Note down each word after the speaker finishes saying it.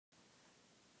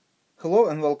Hello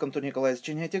and welcome to Nikolai's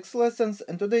genetics lessons,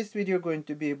 and today's video going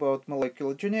to be about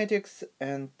molecular genetics.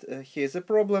 And here's a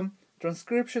problem.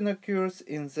 Transcription occurs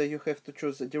in the you have to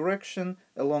choose a direction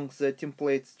along the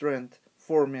template strand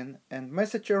forming and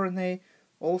message RNA.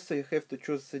 Also you have to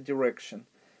choose the direction.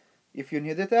 If you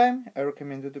need the time, I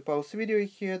recommend you to pause video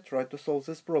here, try to solve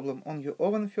this problem on your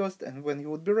own first, and when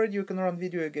you would be ready you can run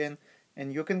video again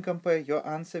and you can compare your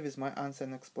answer with my answer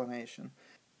and explanation.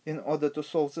 In order to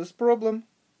solve this problem,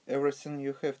 everything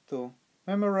you have to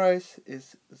memorize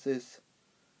is this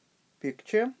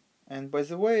picture, and by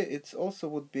the way, it also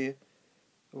would be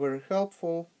very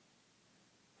helpful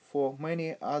for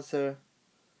many other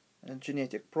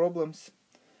genetic problems.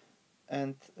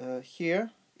 And here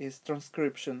is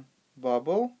transcription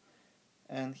bubble,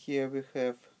 and here we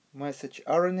have message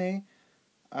RNA.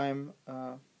 I'm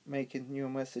making new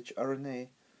message RNA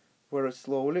very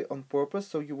slowly on purpose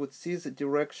so you would see the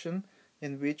direction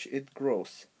in which it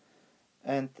grows.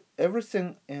 And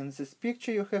everything in this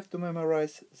picture you have to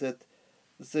memorize that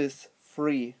this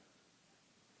free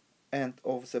end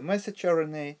of the message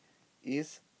RNA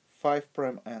is 5'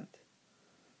 end.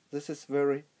 This is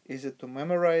very easy to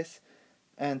memorize,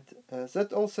 and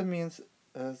that also means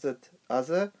that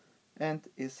other end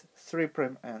is 3'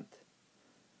 end.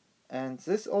 And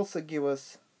this also gives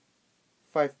us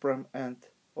 5' end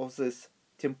of this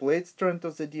template strand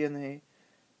of the DNA,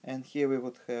 and here we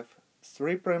would have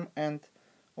 3' end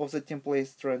of the template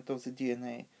strand of the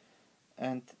DNA.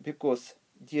 And because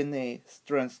DNA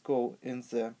strands go in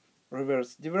the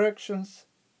reverse directions,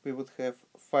 we would have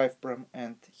 5'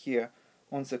 end here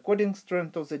on the coding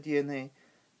strand of the DNA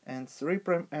and 3'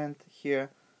 end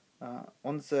here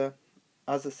on the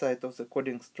other side of the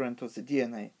coding strand of the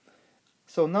DNA.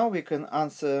 So now we can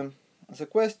answer the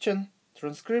question.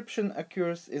 Transcription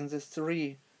occurs in the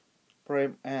 3'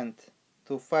 end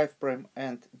to 5'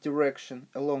 end direction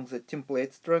along the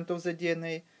template strand of the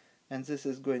DNA, and this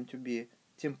is going to be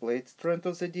template strand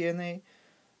of the DNA.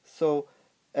 So,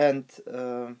 and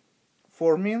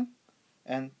forming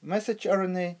and message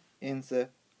RNA in the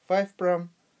 5'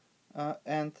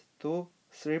 end to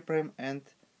 3' end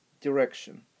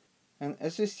direction. And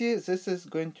as you see, this is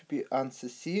going to be answer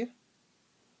C.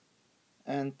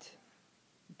 And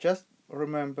just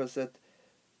remember that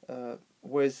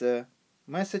with the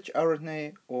message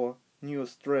RNA or new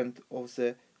strand of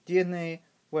the DNA,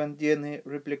 when DNA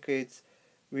replicates,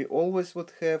 we always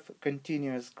would have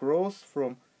continuous growth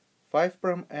from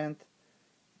 5' end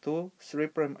to 3'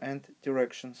 end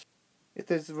directions.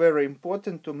 It is very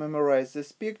important to memorize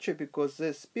this picture because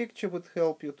this picture would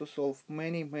help you to solve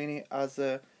many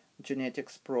other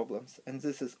genetics problems. And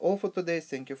this is all for today.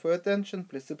 Thank you for your attention.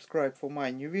 Please subscribe for my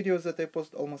new videos that I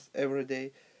post almost every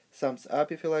day. Thumbs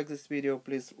up if you like this video.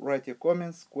 Please write your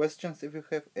comments, questions if you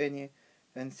have any,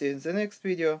 and see you in the next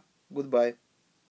video. Goodbye.